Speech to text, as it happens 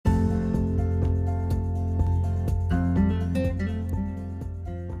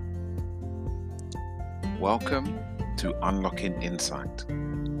Welcome to Unlocking Insight,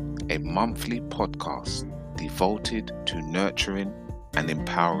 a monthly podcast devoted to nurturing and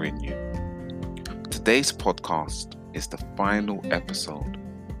empowering you. Today's podcast is the final episode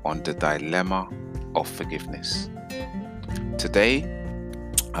on the dilemma of forgiveness. Today,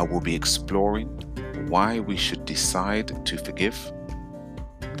 I will be exploring why we should decide to forgive,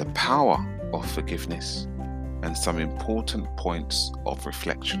 the power of forgiveness, and some important points of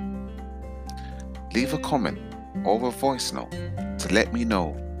reflection. Leave a comment or a voice note to let me know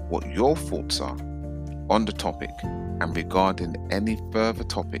what your thoughts are on the topic and regarding any further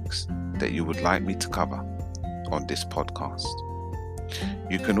topics that you would like me to cover on this podcast.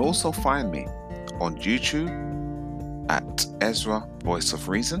 You can also find me on YouTube at Ezra Voice of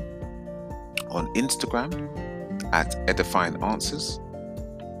Reason, on Instagram at Edifying Answers,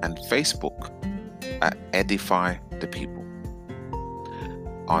 and Facebook at Edify the People.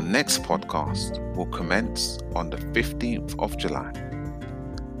 Our next podcast will commence on the 15th of July,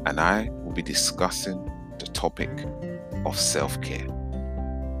 and I will be discussing the topic of self-care.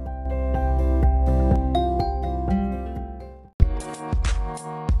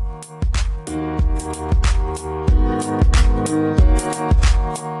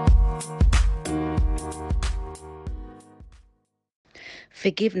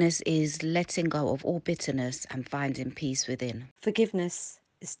 Forgiveness is letting go of all bitterness and finding peace within. Forgiveness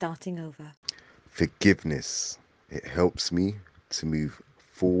is starting over. Forgiveness, it helps me to move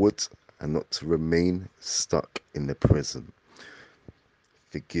forward and not to remain stuck in the present.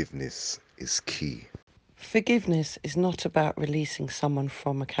 Forgiveness is key. Forgiveness is not about releasing someone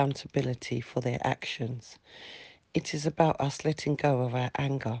from accountability for their actions. It is about us letting go of our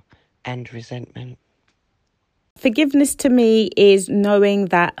anger and resentment. Forgiveness to me is knowing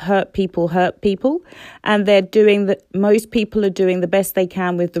that hurt people, and most people are doing the best they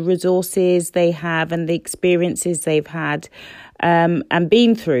can with the resources they have and the experiences they've had and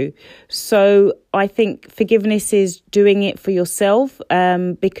been through. So I think forgiveness is doing it for yourself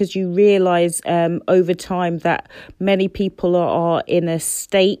because you realise over time that many people are in a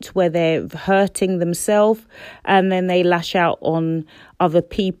state where they're hurting themselves and then they lash out on other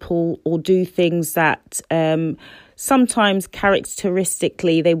people or do things that sometimes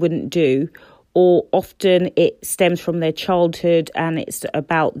characteristically they wouldn't do, or often it stems from their childhood and it's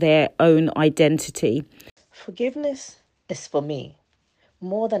about their own identity. Forgiveness is for me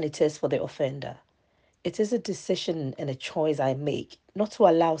more than it is for the offender. It is a decision and a choice I make not to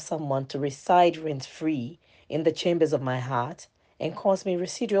allow someone to reside rent-free in the chambers of my heart and cause me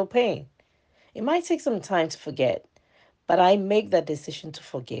residual pain. It might take some time to forget, but I make that decision to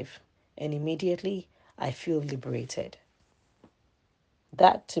forgive, and immediately I feel liberated.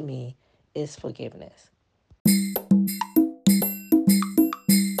 That to me is forgiveness.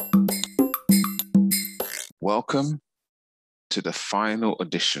 Welcome to the final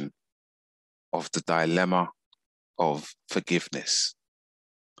edition of the dilemma of forgiveness.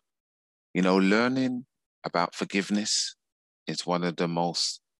 You know, learning about forgiveness is one of the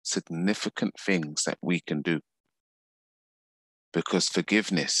most significant things that we can do, because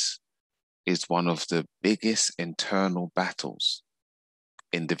forgiveness is one of the biggest internal battles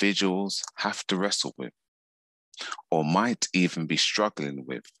individuals have to wrestle with, or might even be struggling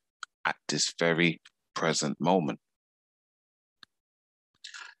with at this very present moment.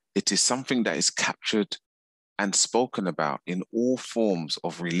 It is something that is captured and spoken about in all forms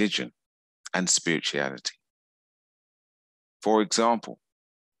of religion and spirituality. For example,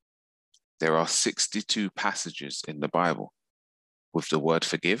 there are 62 passages in the Bible with the word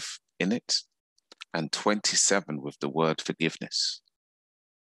forgive in it, and 27 with the word forgiveness.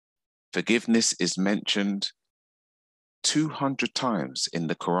 Forgiveness is mentioned 200 times in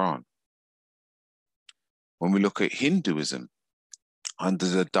the Quran. When we look at Hinduism, under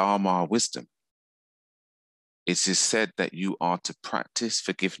the Dharma wisdom, it is said that you are to practice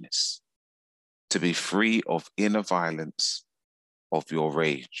forgiveness, to be free of inner violence of your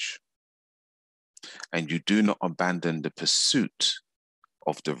rage, and you do not abandon the pursuit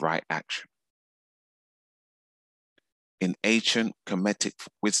of the right action. In ancient Kemetic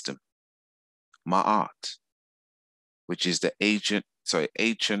wisdom, Ma'at, which is the ancient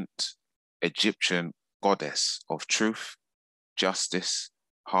Egyptian goddess of truth, justice,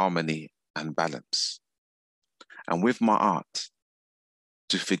 harmony, and balance. And with Ma'at,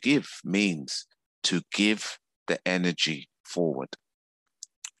 to forgive means to give the energy forward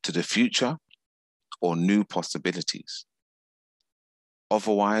to the future or new possibilities.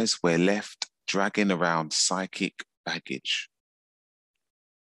 Otherwise, we're left dragging around psychic baggage.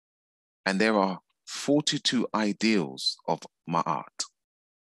 And there are 42 ideals of Ma'at.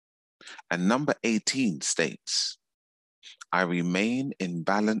 And number 18 states, I remain in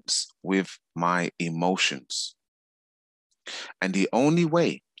balance with my emotions. And the only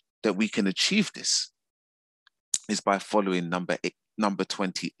way that we can achieve this is by following number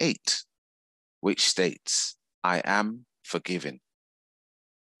 28, which states, I am forgiven.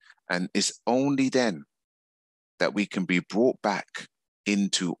 And it's only then that we can be brought back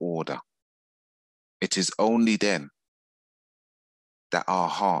into order. It is only then that our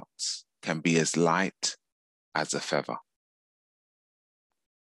hearts can be as light as a feather.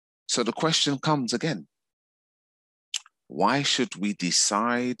 So the question comes again, why should we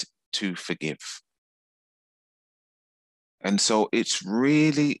decide to forgive? And so it's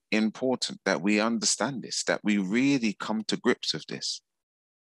really important that we understand this, that we really come to grips with this,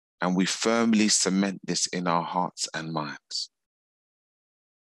 and we firmly cement this in our hearts and minds.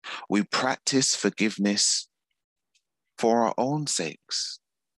 We practice forgiveness for our own sakes,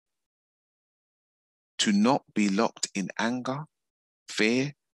 to not be locked in anger,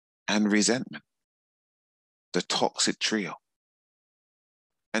 fear, and resentment, the toxic trio.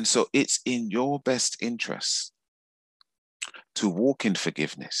 And so it's in your best interest to walk in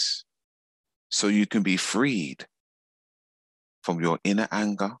forgiveness so you can be freed from your inner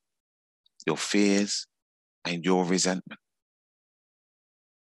anger, your fears, and your resentment.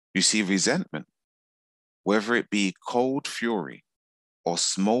 You see, resentment, whether it be cold fury or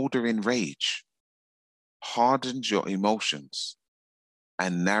smoldering rage, hardens your emotions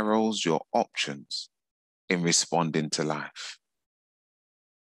and narrows your options in responding to life.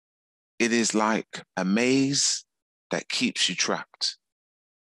 It is like a maze that keeps you trapped.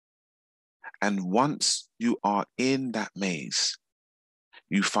 And once you are in that maze,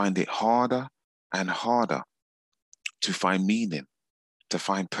 you find it harder and harder to find meaning, to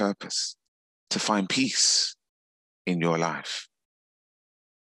find purpose, to find peace in your life.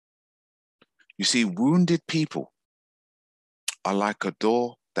 You see, wounded people are like a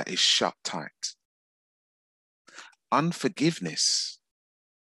door that is shut tight. Unforgiveness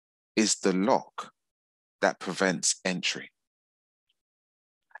is the lock that prevents entry.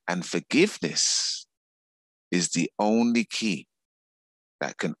 And forgiveness is the only key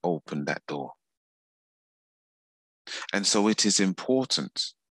that can open that door. And so it is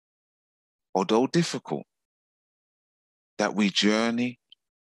important, although difficult, that we journey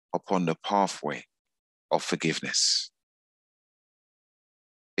upon the pathway of forgiveness.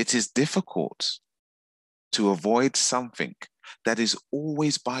 It is difficult to avoid something that is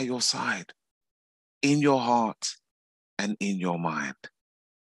always by your side, in your heart and in your mind.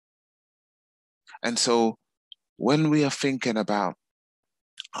 And so when we are thinking about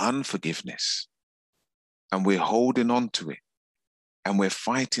unforgiveness and we're holding on to it and we're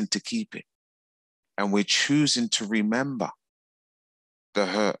fighting to keep it and we're choosing to remember the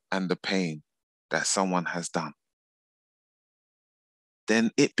hurt and the pain that someone has done,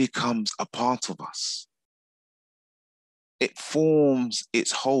 then it becomes a part of us. It forms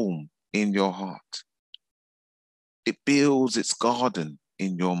its home in your heart. It builds its garden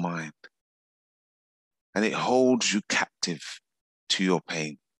in your mind. And it holds you captive to your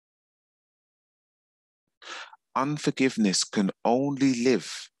pain. Unforgiveness can only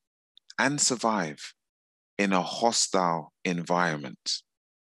live and survive in a hostile environment.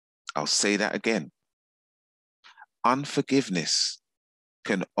 I'll say that again. Unforgiveness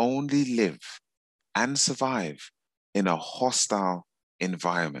can only live and survive in a hostile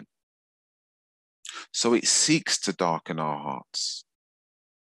environment. So it seeks to darken our hearts.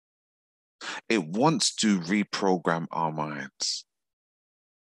 It wants to reprogram our minds.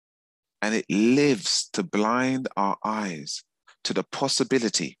 And it lives to blind our eyes to the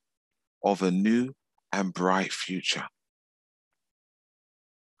possibility of a new and bright future.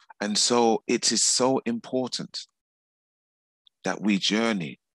 And so it is so important that we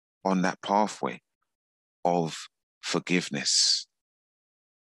journey on that pathway of forgiveness.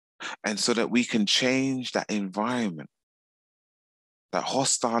 And so that we can change that environment, that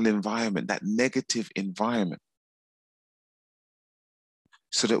hostile environment, that negative environment,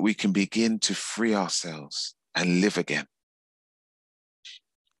 so that we can begin to free ourselves and live again.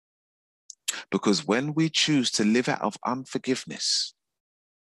 Because when we choose to live out of unforgiveness,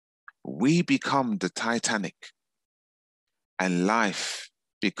 we become the Titanic and life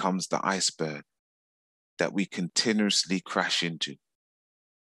becomes the iceberg that we continuously crash into,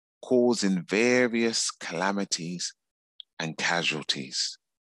 causing various calamities and casualties.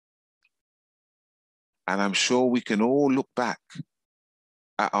 And I'm sure we can all look back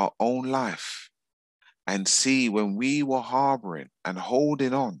at our own life and see when we were harboring and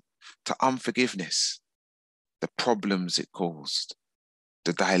holding on to unforgiveness, the problems it caused.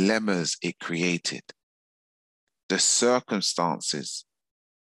 the dilemmas it created, the circumstances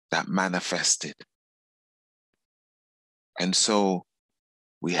that manifested. And so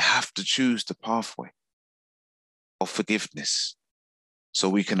we have to choose the pathway of forgiveness so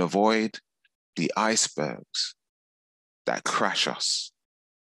we can avoid the icebergs that crash us,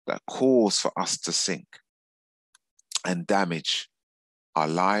 that cause for us to sink and damage our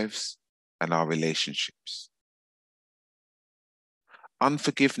lives and our relationships.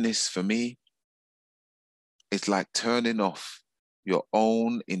 Unforgiveness for me is like turning off your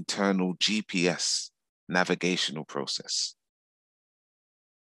own internal GPS navigational process.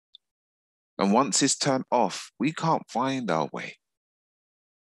 And once it's turned off, we can't find our way.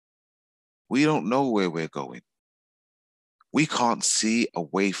 We don't know where we're going. We can't see a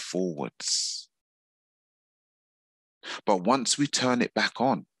way forwards. But once we turn it back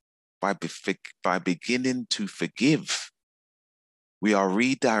on, by beginning to forgive, we are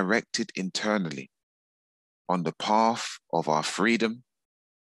redirected internally on the path of our freedom,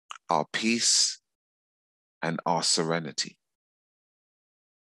 our peace, and our serenity.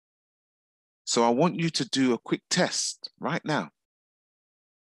 So I want you to do a quick test right now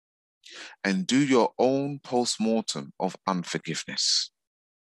and do your own post-mortem of unforgiveness.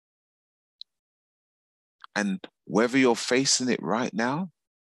 And whether you're facing it right now,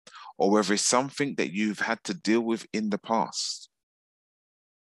 or whether it's something that you've had to deal with in the past,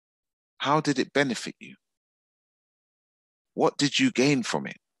 how did it benefit you? What did you gain from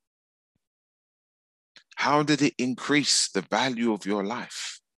it? How did it increase the value of your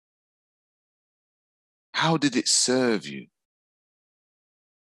life? How did it serve you?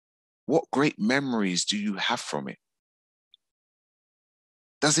 What great memories do you have from it?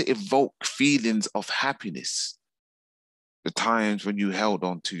 Does it evoke feelings of happiness? The times when you held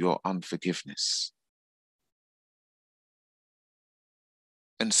on to your unforgiveness.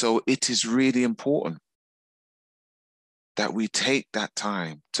 And so it is really important that we take that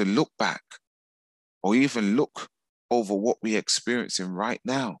time to look back or even look over what we're experiencing right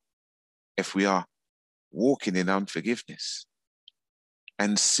now if we are walking in unforgiveness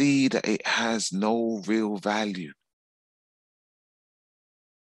and see that it has no real value.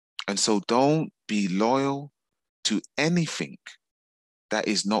 And so don't be loyal to anything that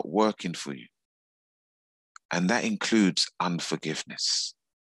is not working for you. And that includes unforgiveness.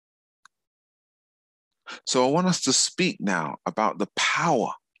 So I want us to speak now about the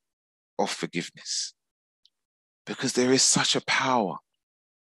power of forgiveness, because there is such a power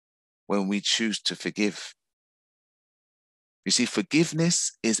when we choose to forgive. You see,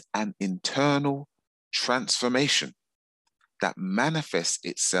 forgiveness is an internal transformation that manifests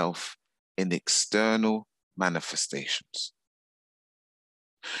itself in external manifestations.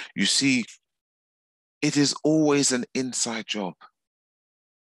 You see, it is always an inside job.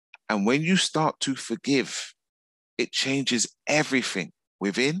 And when you start to forgive, it changes everything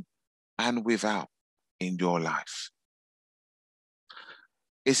within and without in your life.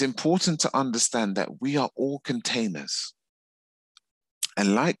 It's important to understand that we are all containers.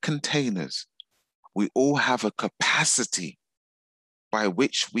 And like containers, we all have a capacity by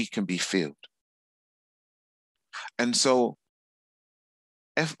which we can be filled. And so,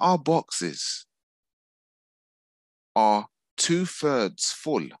 if our boxes are 2/3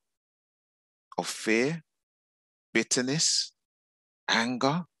 full of fear, bitterness,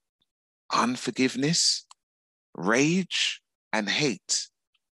 anger, unforgiveness, rage, and hate,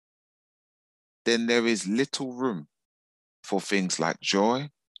 then there is little room for things like joy,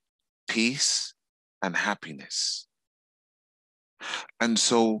 peace, and happiness. And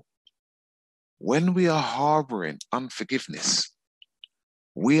so, when we are harboring unforgiveness,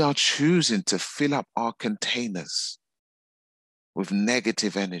 we are choosing to fill up our containers with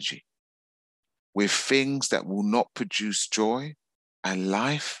negative energy, with things that will not produce joy and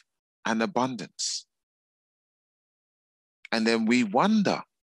life and abundance. And then we wonder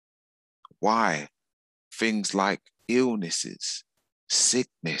why things like illnesses,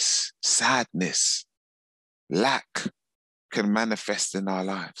 sickness, sadness, lack can manifest in our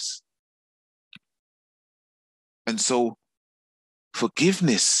lives. And so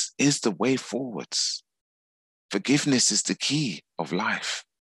forgiveness is the way forwards. Forgiveness is the key of life.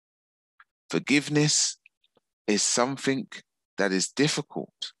 Forgiveness is something that is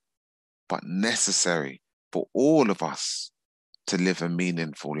difficult, but necessary for all of us to live a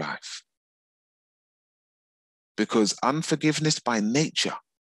meaningful life. Because unforgiveness by nature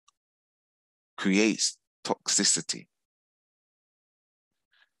creates toxicity.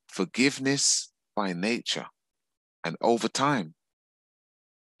 Forgiveness by nature and over time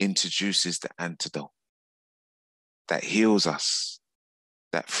introduces the antidote that heals us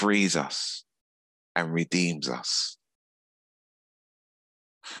that frees us and redeems us.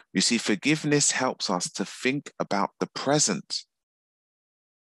 You see, forgiveness helps us to think about the present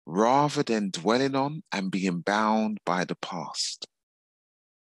rather than dwelling on and being bound by the past.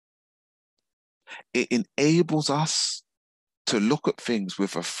 It enables us to look at things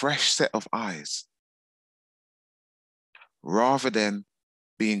with a fresh set of eyes rather than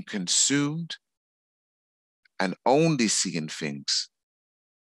being consumed and only seeing things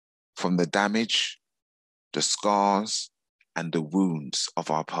from the damage, the scars, and the wounds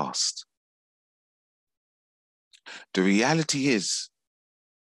of our past. The reality is,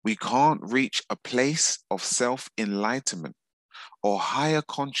 we can't reach a place of self-enlightenment or higher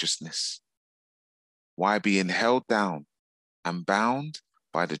consciousness while being held down and bound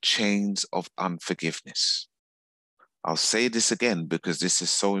by the chains of unforgiveness. I'll say this again because this is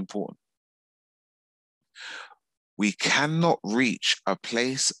so important. We cannot reach a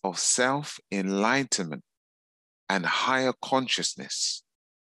place of self-enlightenment and higher consciousness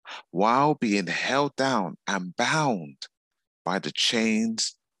while being held down and bound by the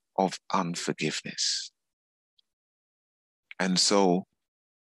chains of unforgiveness. And so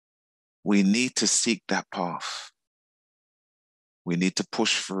we need to seek that path. We need to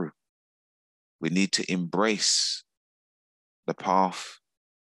push through. We need to embrace the path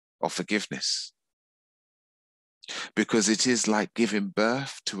of forgiveness, because it is like giving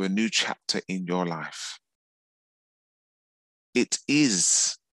birth to a new chapter in your life. It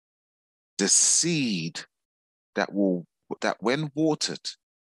is the seed that when watered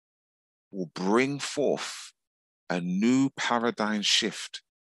will bring forth a new paradigm shift,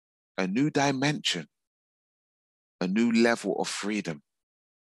 a new dimension, a new level of freedom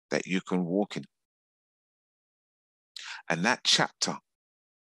that you can walk in. And that chapter,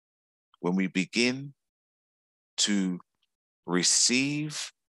 when we begin to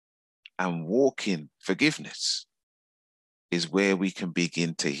receive and walk in forgiveness, is where we can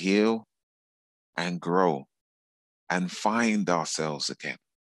begin to heal and grow and find ourselves again.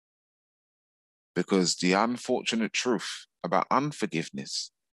 Because the unfortunate truth about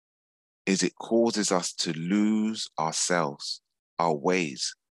unforgiveness is it causes us to lose ourselves, our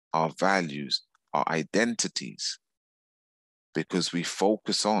ways, our values, our identities, because we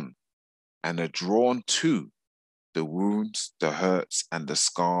focus on and are drawn to the wounds, the hurts, and the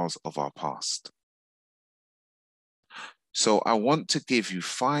scars of our past. So I want to give you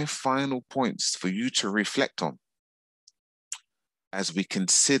 5 final points for you to reflect on as we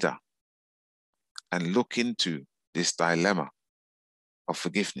consider and look into this dilemma of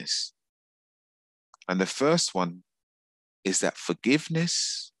forgiveness. And the first one is that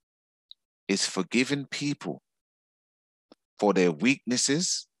forgiveness is forgiving people for their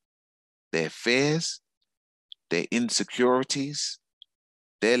weaknesses, their fears, their insecurities,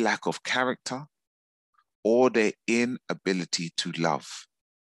 their lack of character, or their inability to love.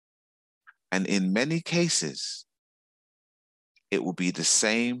 And in many cases, it will be the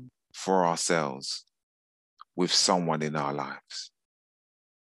same for ourselves with someone in our lives.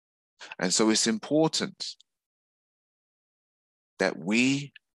 And so it's important that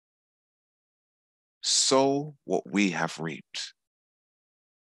we sow what we have reaped.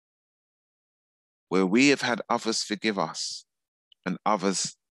 Where we have had others forgive us and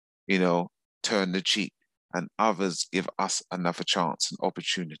others, turn the cheek and others give us another chance, an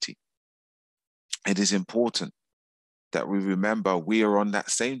opportunity. It is important that we remember we are on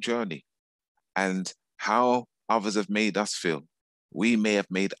that same journey, and how others have made us feel, we may have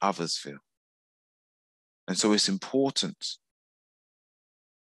made others feel. And so it's important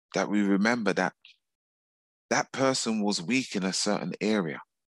that we remember that that person was weak in a certain area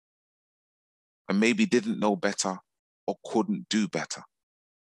and maybe didn't know better or couldn't do better.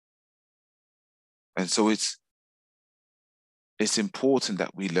 And so it's important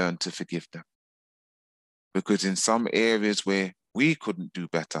that we learn to forgive them, because in some areas where we couldn't do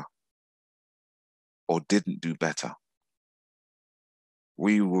better or didn't do better,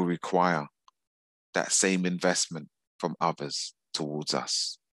 we will require that same investment from others towards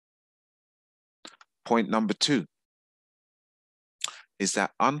us. Point number 2 is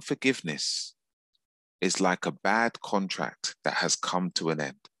that unforgiveness is like a bad contract that has come to an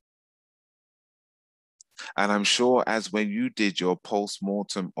end. And I'm sure as when you did your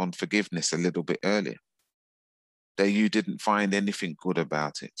post-mortem on forgiveness a little bit earlier, that you didn't find anything good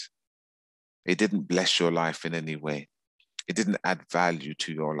about it. It didn't bless your life in any way. It didn't add value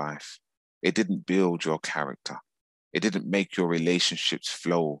to your life. It didn't build your character. It didn't make your relationships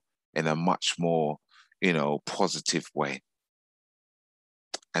flow in a much more, positive way.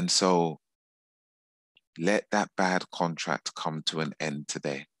 And so let that bad contract come to an end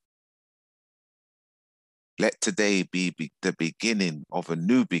today. Let today be the beginning of a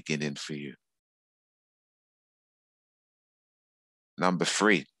new beginning for you. Number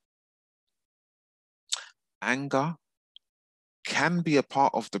 3, anger can be a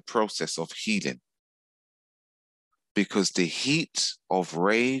part of the process of healing because the heat of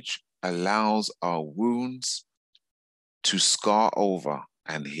rage allows our wounds to scar over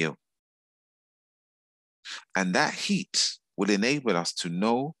and heal. And that heat will enable us to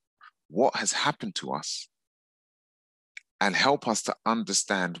know what has happened to us and help us to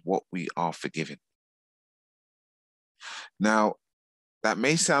understand what we are forgiving. Now, that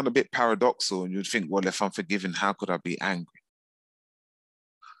may sound a bit paradoxical, and you'd think, well, if I'm forgiven, how could I be angry?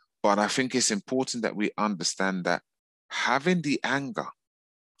 But I think it's important that we understand that having the anger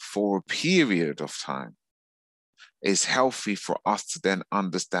for a period of time is healthy for us to then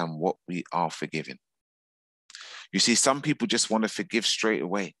understand what we are forgiving. You see, some people just want to forgive straight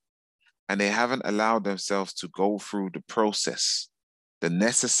away, and they haven't allowed themselves to go through the process, the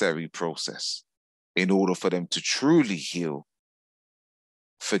necessary process, in order for them to truly heal,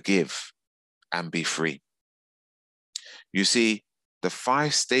 forgive, and be free. You see, the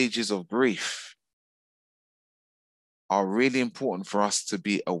 5 stages of grief are really important for us to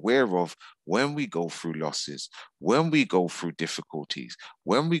be aware of when we go through losses, when we go through difficulties,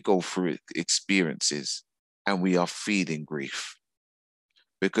 when we go through experiences, and we are feeling grief.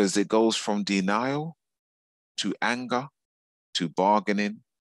 Because it goes from denial to anger, to bargaining,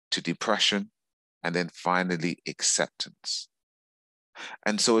 to depression, and then finally acceptance.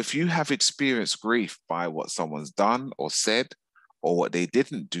 And so if you have experienced grief by what someone's done or said, or what they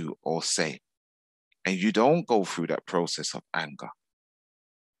didn't do or say, and you don't go through that process of anger,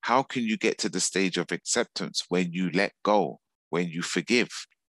 how can you get to the stage of acceptance when you let go, when you forgive,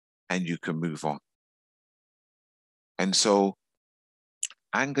 and you can move on? And so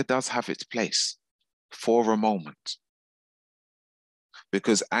anger does have its place for a moment,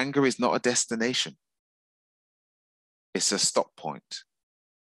 because anger is not a destination. It's a stop point,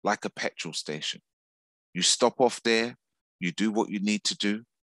 like a petrol station. You stop off there, you do what you need to do,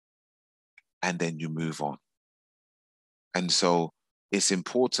 and then you move on. And so it's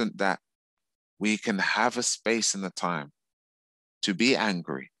important that we can have a space and a time to be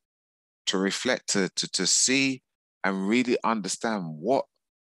angry, to reflect, to see and really understand what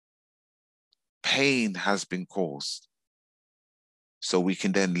pain has been caused, so we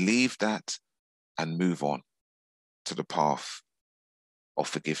can then leave that and move on to the path of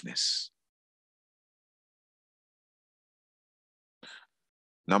forgiveness.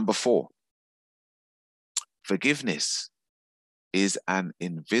 Number 4, forgiveness is an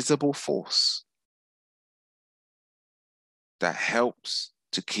invisible force that helps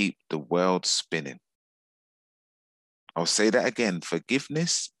to keep the world spinning. I'll say that again.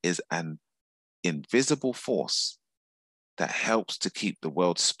 Forgiveness is an invisible force that helps to keep the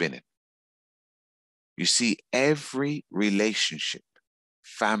world spinning. You see, every relationship,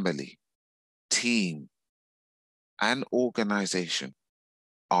 family, team, and organization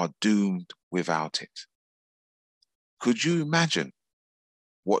are doomed without it. Could you imagine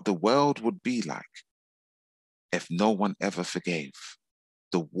what the world would be like if no one ever forgave?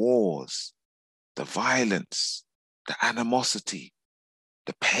 The wars, the violence, the animosity,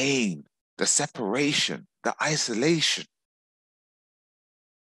 the pain, the separation, the isolation.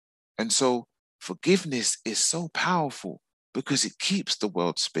 And so forgiveness is so powerful because it keeps the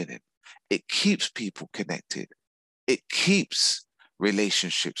world spinning. It keeps people connected. It keeps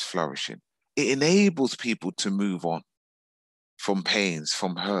relationships flourishing. It enables people to move on from pains,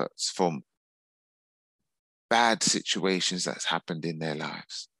 from hurts, from bad situations that's happened in their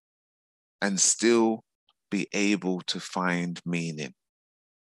lives, and still be able to find meaning.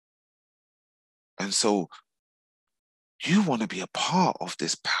 And so you want to be a part of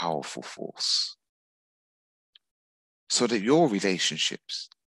this powerful force so that your relationships,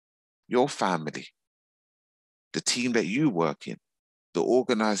 your family, the team that you work in, the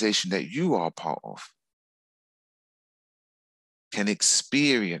organization that you are a part of, can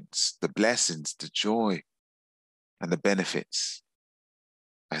experience the blessings, the joy, and the benefits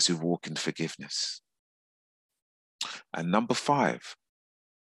as you walk in forgiveness. And number 5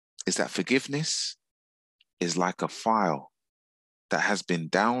 is that forgiveness is like a file that has been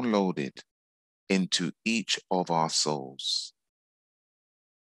downloaded into each of our souls.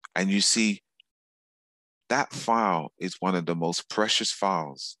 And you see, that file is one of the most precious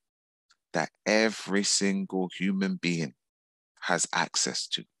files that every single human being has access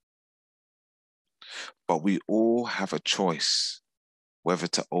to. But we all have a choice whether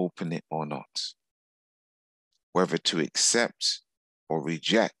to open it or not. whether to accept or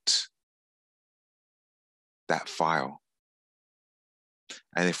reject that file.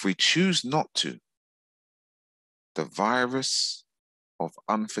 And if we choose not to, the virus of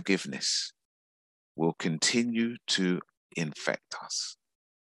unforgiveness will continue to infect us.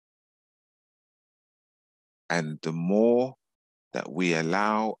 And the more that we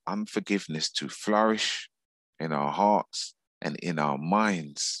allow unforgiveness to flourish in our hearts and in our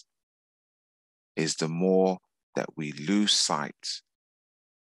minds, is the more that we lose sight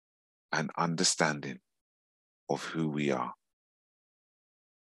and understanding of who we are.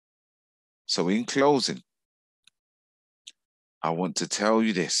 So in closing, I want to tell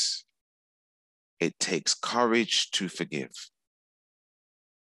you this. It takes courage to forgive,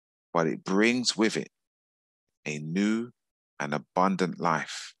 but it brings with it a new and abundant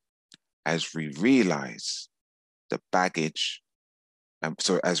life as we realize the baggage,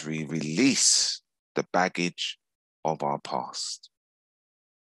 as we release the baggage of our past.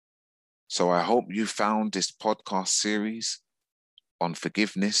 So I hope you found this podcast series on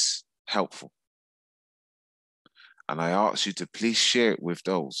forgiveness helpful. And I ask you to please share it with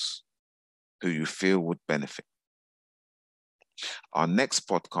those who you feel would benefit. Our next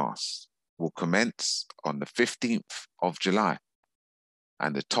podcast will commence on the 15th of July,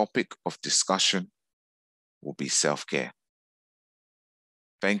 and the topic of discussion will be self-care.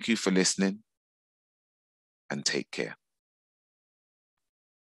 Thank you for listening, and take care.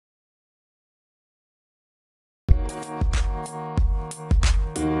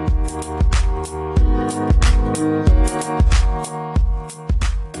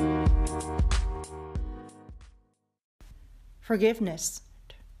 Forgiveness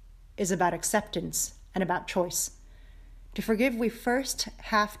is about acceptance and about choice. To forgive, we first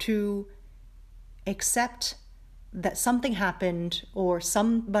have to accept that something happened or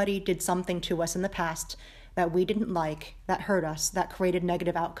somebody did something to us in the past that we didn't like, that hurt us, that created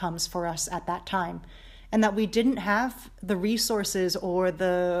negative outcomes for us at that time, and that we didn't have the resources or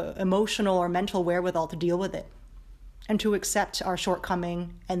the emotional or mental wherewithal to deal with it, and to accept our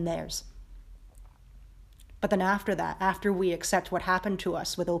shortcoming and theirs. But then after that, after we accept what happened to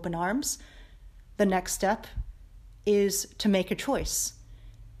us with open arms, the next step is to make a choice.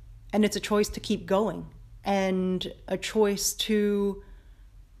 And it's a choice to keep going, and a choice to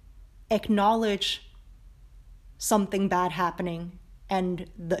acknowledge something bad happening and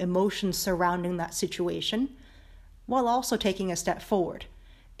the emotions surrounding that situation, while also taking a step forward.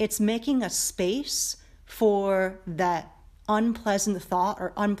 It's making a space for that unpleasant thought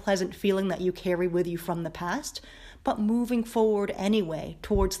or unpleasant feeling that you carry with you from the past, but moving forward anyway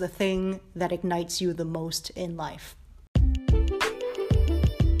towards the thing that ignites you the most in life.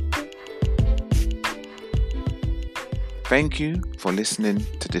 Thank you for listening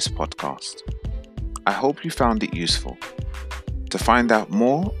to this podcast. I hope you found it useful. To find out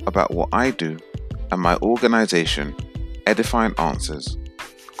more about what I do and my organization, Edifying Answers,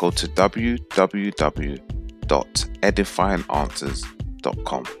 go to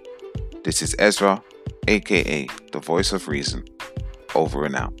www.edifyinganswers.com. This is Ezra, aka the Voice of Reason, over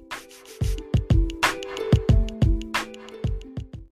and out.